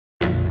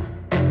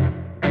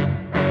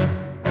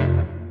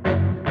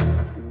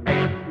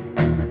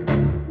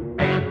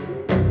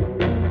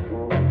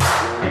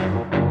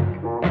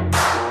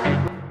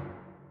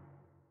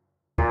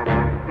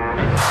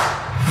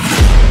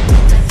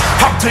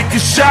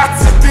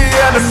shots at the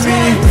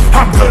enemy.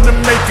 I'm gonna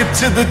make it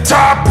to the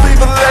top,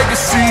 leave a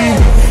legacy.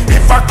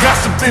 If I got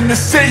something to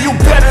say, you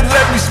better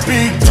let me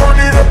speak. Turn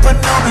it up a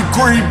new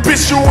degree,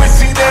 bitch, you ain't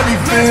seen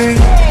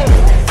anything.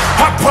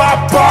 I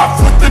pop off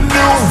with the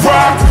new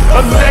rock,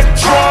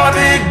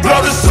 electronic,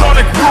 blow the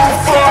sonic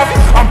roof up.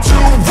 I'm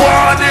too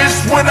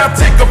honest when I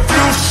take a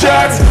few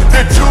shots.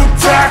 They're too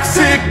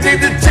toxic,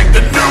 need to take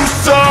the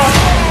noose off.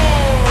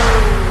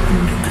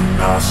 And you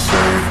cannot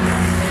save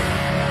me,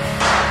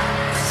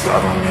 'cause I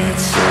don't need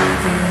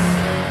saving.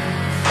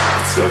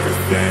 It's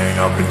everything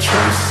I've been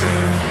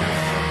chasing,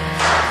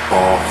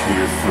 all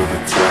here for the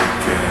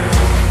taking.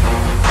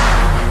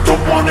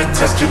 Don't wanna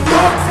test your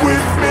luck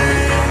with me,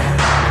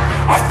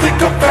 I think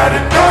I've had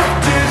enough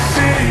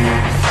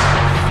disease.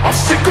 I'm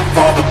sick of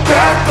all the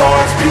bad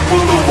thoughts,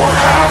 people who are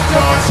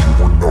half-nots.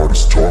 You are not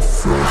as tough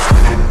as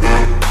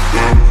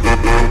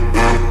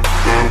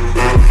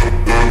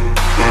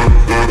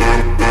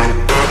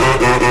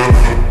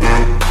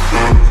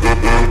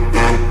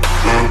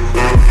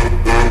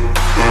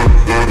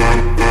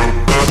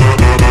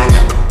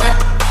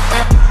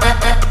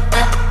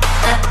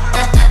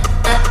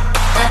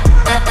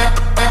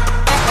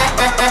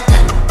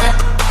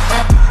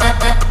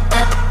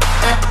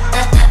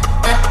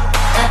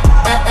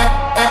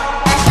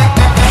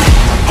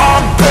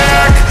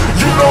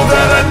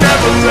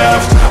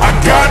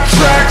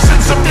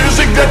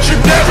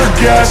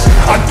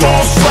I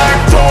don't slack,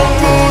 don't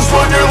lose,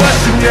 learn your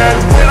lesson yet.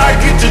 When I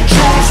get to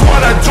choose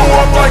what I do,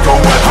 I'm like a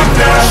weapon. I'm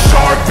not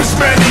sharp as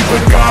man.